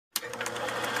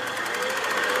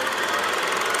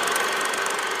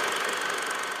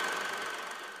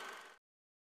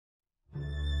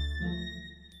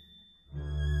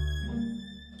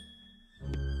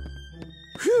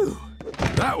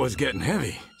was getting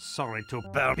heavy. Sorry to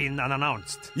burn in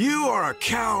unannounced. You are a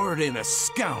coward and a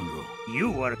scoundrel. You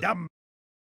were dumb.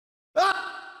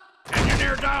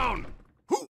 Engineer down!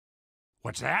 Who?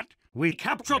 What's that? We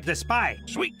captured the spy.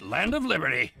 Sweet land of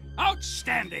liberty.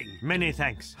 Outstanding! Many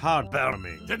thanks. Hard burn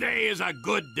me. Today is a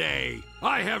good day.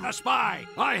 I have a spy.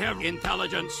 I have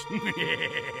intelligence.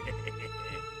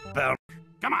 Burn.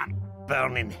 Come on.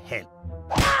 Burn in hell.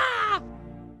 Ah!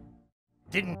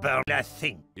 Didn't burn a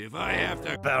thing. If I have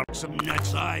to burn some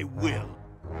nuts, I will.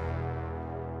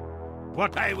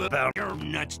 What? I will burn your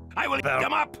nuts. I will burn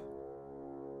them up.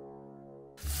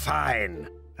 Fine.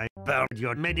 I burned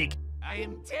your medic. I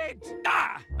am dead.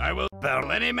 Ah! I will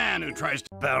burn any man who tries to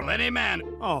burn any man.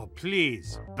 Oh,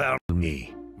 please. Burn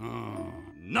me. Oh,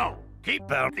 no. Keep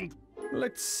burning.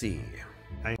 Let's see.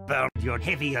 I burned your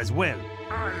heavy as well.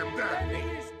 I am dead. He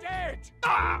is dead.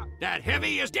 Ah! That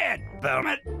heavy is dead. Burn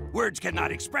it. Words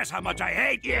cannot express how much I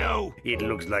hate you. It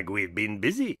looks like we've been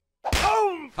busy.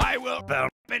 Boom! I will burn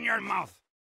up in your mouth.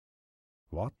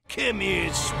 What? Come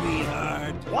here,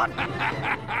 sweetheart. What? Help!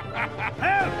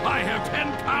 I have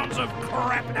 10 pounds of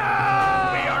crap.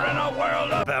 No! We are in a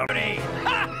world of bounty.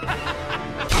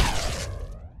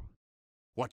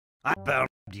 What? I burned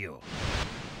you.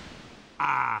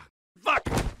 Ah, fuck!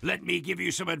 Let me give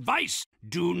you some advice.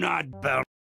 Do not burn.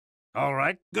 All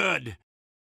right. Good.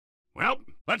 Well,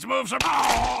 let's move some.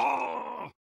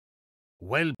 Oh!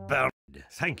 Well burned.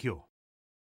 Thank you.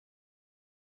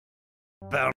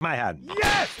 Burn my hand.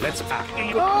 Yes! Let's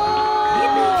fucking go!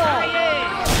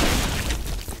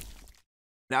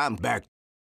 I'm back.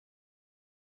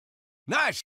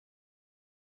 Nice